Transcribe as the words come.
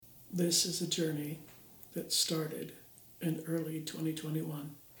This is a journey that started in early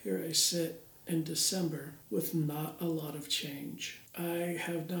 2021. Here I sit in December with not a lot of change. I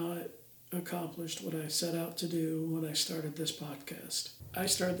have not accomplished what I set out to do when I started this podcast. I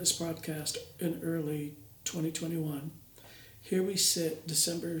started this podcast in early 2021. Here we sit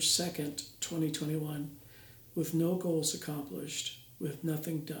December 2nd, 2021, with no goals accomplished, with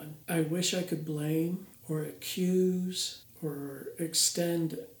nothing done. I wish I could blame or accuse or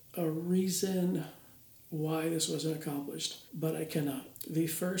extend a reason why this wasn't accomplished, but I cannot. The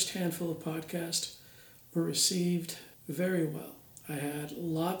first handful of podcasts were received very well. I had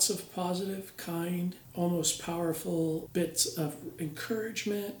lots of positive, kind, almost powerful bits of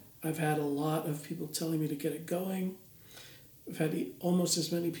encouragement. I've had a lot of people telling me to get it going. I've had almost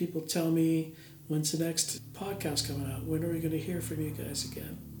as many people tell me, when's the next podcast coming out? When are we going to hear from you guys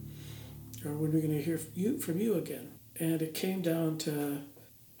again? Or when are we going to hear from you again? And it came down to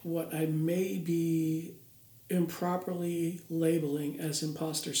what I may be improperly labeling as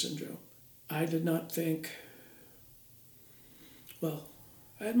imposter syndrome. I did not think, well,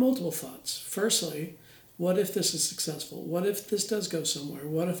 I had multiple thoughts. Firstly, what if this is successful? What if this does go somewhere?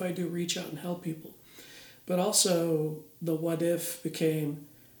 What if I do reach out and help people? But also, the what if became,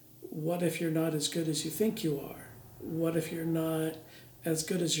 what if you're not as good as you think you are? What if you're not as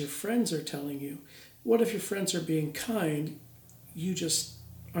good as your friends are telling you? What if your friends are being kind, you just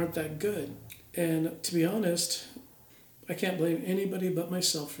aren't that good? And to be honest, I can't blame anybody but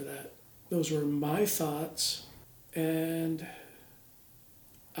myself for that. Those were my thoughts, and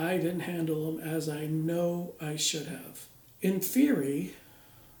I didn't handle them as I know I should have. In theory,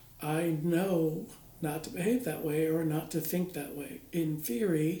 I know not to behave that way or not to think that way. In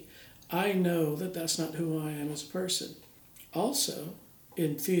theory, I know that that's not who I am as a person. Also,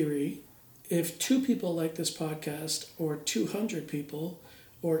 in theory, if 2 people like this podcast, or 200 people,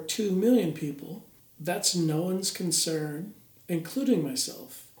 or 2 million people, that's no one's concern, including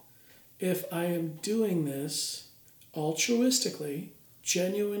myself. If I am doing this altruistically,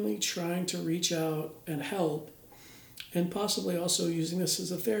 genuinely trying to reach out and help, and possibly also using this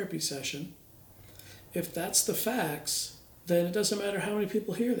as a therapy session, if that's the facts, then it doesn't matter how many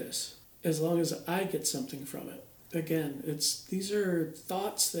people hear this, as long as I get something from it. Again, these are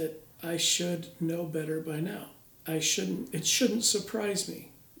thoughts that I should know better by now. It shouldn't surprise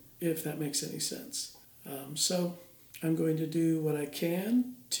me, if that makes any sense. So I'm going to do what I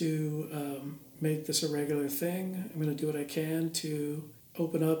can to make this a regular thing. I'm going to do what I can to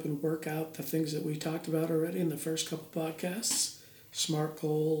open up and work out the things that we talked about already in the first couple podcasts. SMART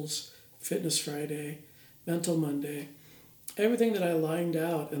goals, Fitness Friday, Mental Monday. Everything that I lined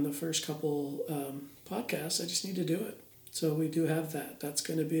out in the first couple podcasts, I just need to do it. So we do have that. That's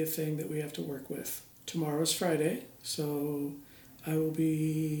going to be a thing that we have to work with. Tomorrow's Friday, so I will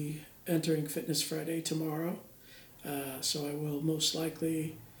be entering Fitness Friday tomorrow. So I will most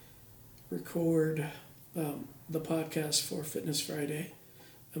likely record the podcast for Fitness Friday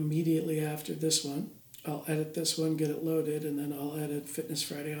immediately after this one. I'll edit this one, get it loaded, and then I'll edit Fitness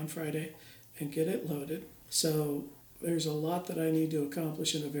Friday on Friday and get it loaded. So there's a lot that I need to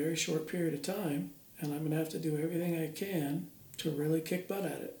accomplish in a very short period of time, and I'm going to have to do everything I can to really kick butt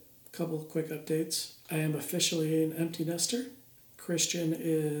at it. A couple of quick updates. I am officially an empty nester. Christian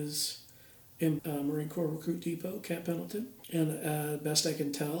is in Marine Corps Recruit Depot, Camp Pendleton, and best I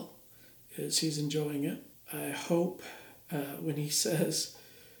can tell is he's enjoying it. I hope when he says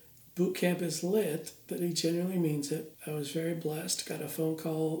boot camp is lit, that he genuinely means it. I was very blessed, got a phone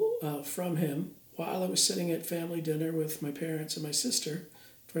call from him while I was sitting at family dinner with my parents and my sister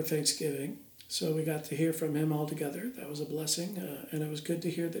for Thanksgiving. So we got to hear from him all together. That was a blessing, and it was good to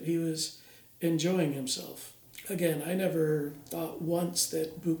hear that he was enjoying himself. Again, I never thought once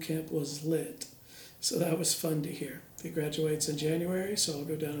that boot camp was lit, so that was fun to hear. He graduates in January, so I'll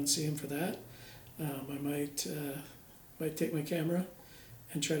go down and see him for that. I might take my camera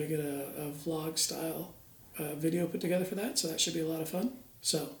and try to get a vlog-style video put together for that, so that should be a lot of fun.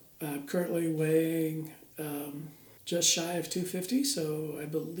 So I'm currently weighing just shy of 250, so I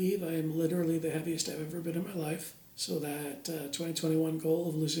believe I am literally the heaviest I've ever been in my life. So that 2021 goal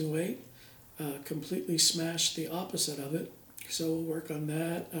of losing weight completely smashed the opposite of it. So we'll work on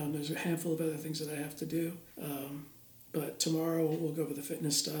that. There's a handful of other things that I have to do. But tomorrow we'll go over the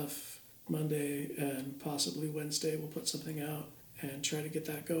fitness stuff. Monday and possibly Wednesday we'll put something out and try to get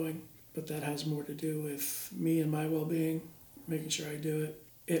that going. But that has more to do with me and my well-being, making sure I do it.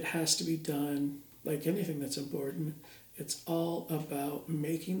 It has to be done like anything that's important. It's all about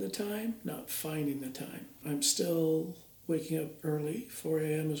making the time, not finding the time. I'm still waking up early. 4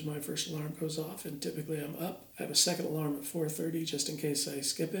 a.m. is my first alarm goes off, and typically I'm up. I have a second alarm at 4:30 just in case I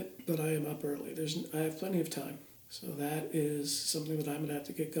skip it, but I am up early. I have plenty of time. So that is something that I'm going to have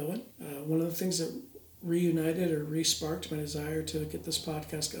to get going. One of the things that reunited or re-sparked my desire to get this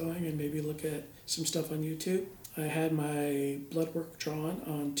podcast going and maybe look at some stuff on YouTube. I had my blood work drawn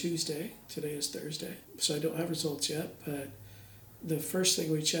on Tuesday. Today is Thursday, so I don't have results yet, but the first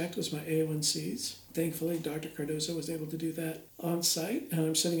thing we checked was my A1Cs. Thankfully, Dr. Cardozo was able to do that on site, and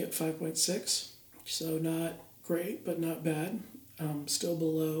I'm sitting at 5.6, so not great, but not bad. Still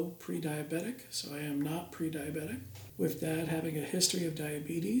below pre-diabetic, so I am not pre-diabetic. With Dad having a history of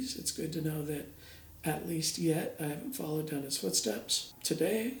diabetes, it's good to know that at least yet I haven't followed down his footsteps.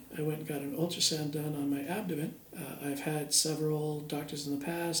 Today, I went and got an ultrasound done on my abdomen. I've had several doctors in the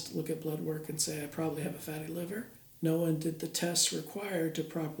past look at blood work and say I probably have a fatty liver. No one did the tests required to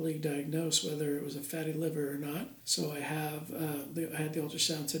properly diagnose whether it was a fatty liver or not. So I had the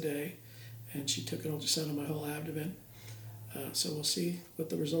ultrasound today, and she took an ultrasound on my whole abdomen. So we'll see what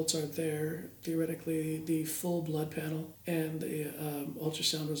the results are there. Theoretically, the full blood panel and the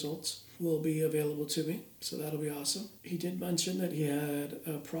ultrasound results will be available to me, so that'll be awesome. He did mention that he had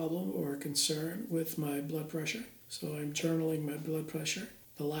a problem or a concern with my blood pressure, so I'm journaling my blood pressure.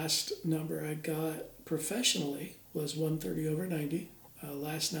 The last number I got professionally was 130/90.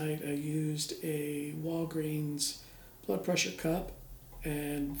 Last night I used a Walgreens blood pressure cup,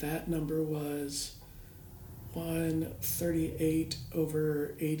 and that number was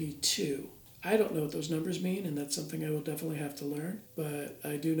 138/82. I don't know what those numbers mean, and that's something I will definitely have to learn, but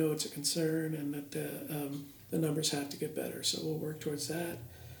I do know it's a concern and that the numbers have to get better, so we'll work towards that.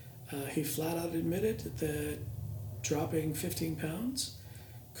 He flat out admitted that dropping 15 pounds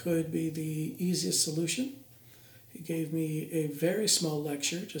could be the easiest solution. He gave me a very small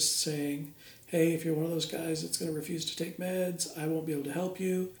lecture just saying, hey, if you're one of those guys that's going to refuse to take meds, I won't be able to help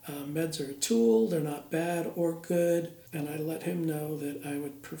you. Meds are a tool. They're not bad or good. And I let him know that I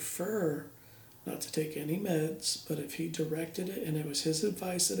would prefer not to take any meds, but if he directed it and it was his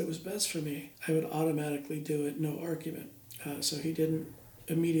advice that it was best for me, I would automatically do it, no argument. So he didn't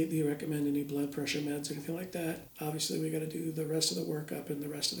immediately recommend any blood pressure meds or anything like that. Obviously, we got to do the rest of the workup and the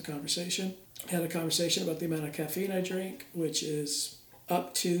rest of the conversation. Had a conversation about the amount of caffeine I drink, which is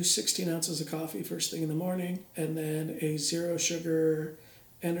up to 16 ounces of coffee first thing in the morning, and then a zero sugar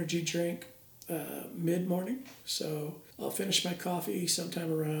energy drink mid-morning. So I'll finish my coffee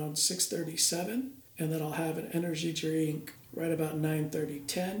sometime around 6:37, and then I'll have an energy drink right about 9:30,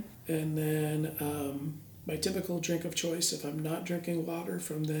 10, and then my typical drink of choice, if I'm not drinking water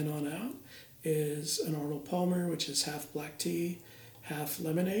from then on out, is an Arnold Palmer, which is half black tea, half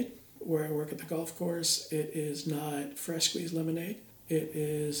lemonade. Where I work at the golf course, it is not fresh squeezed lemonade. It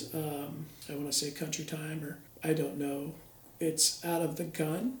is, I want to say Country Time, or I don't know. It's out of the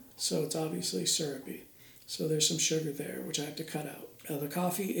gun, so it's obviously syrupy. So there's some sugar there, which I have to cut out. The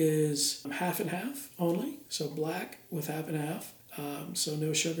coffee is half and half only, so black with half and half. So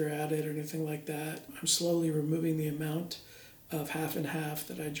no sugar added or anything like that. I'm slowly removing the amount of half and half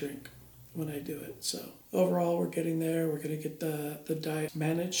that I drink when I do it. So overall, we're getting there. We're going to get the diet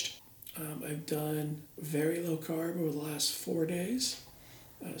managed. I've done very low carb over the last 4 days,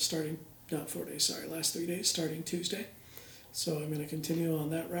 last 3 days, starting Tuesday. So I'm going to continue on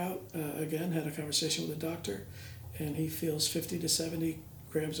that route. Again, had a conversation with a doctor, and he feels 50 to 70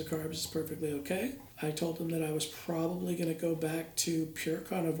 grams of carbs is perfectly okay. I told him that I was probably going to go back to pure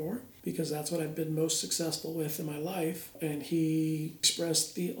carnivore because that's what I've been most successful with in my life. And he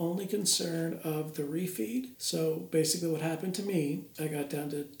expressed the only concern of the refeed. So basically what happened to me, I got down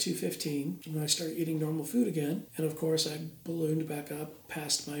to 215 when I started eating normal food again. And of course I ballooned back up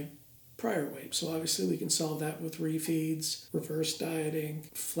past my prior weight. So obviously we can solve that with refeeds, reverse dieting,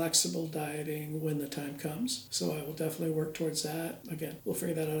 flexible dieting when the time comes. So I will definitely work towards that. Again, we'll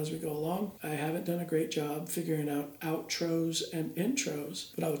figure that out as we go along. I haven't done a great job figuring out outros and intros,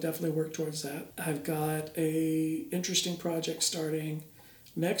 but I will definitely work towards that. I've got a interesting project starting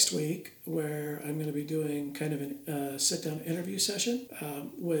next week where I'm going to be doing kind of a sit-down interview session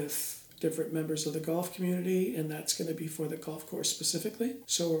with different members of the golf community, and that's going to be for the golf course specifically.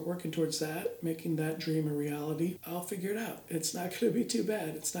 So we're working towards that, making that dream a reality. I'll figure it out. It's not going to be too bad.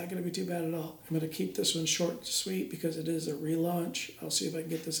 It's not going to be too bad at all. I'm going to keep this one short and sweet because it is a relaunch. I'll see if I can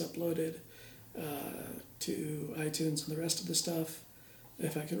get this uploaded to iTunes and the rest of the stuff.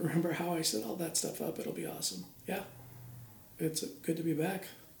 If I can remember how I set all that stuff up, it'll be awesome. Yeah, it's good to be back,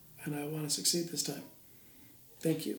 and I want to succeed this time. Thank you.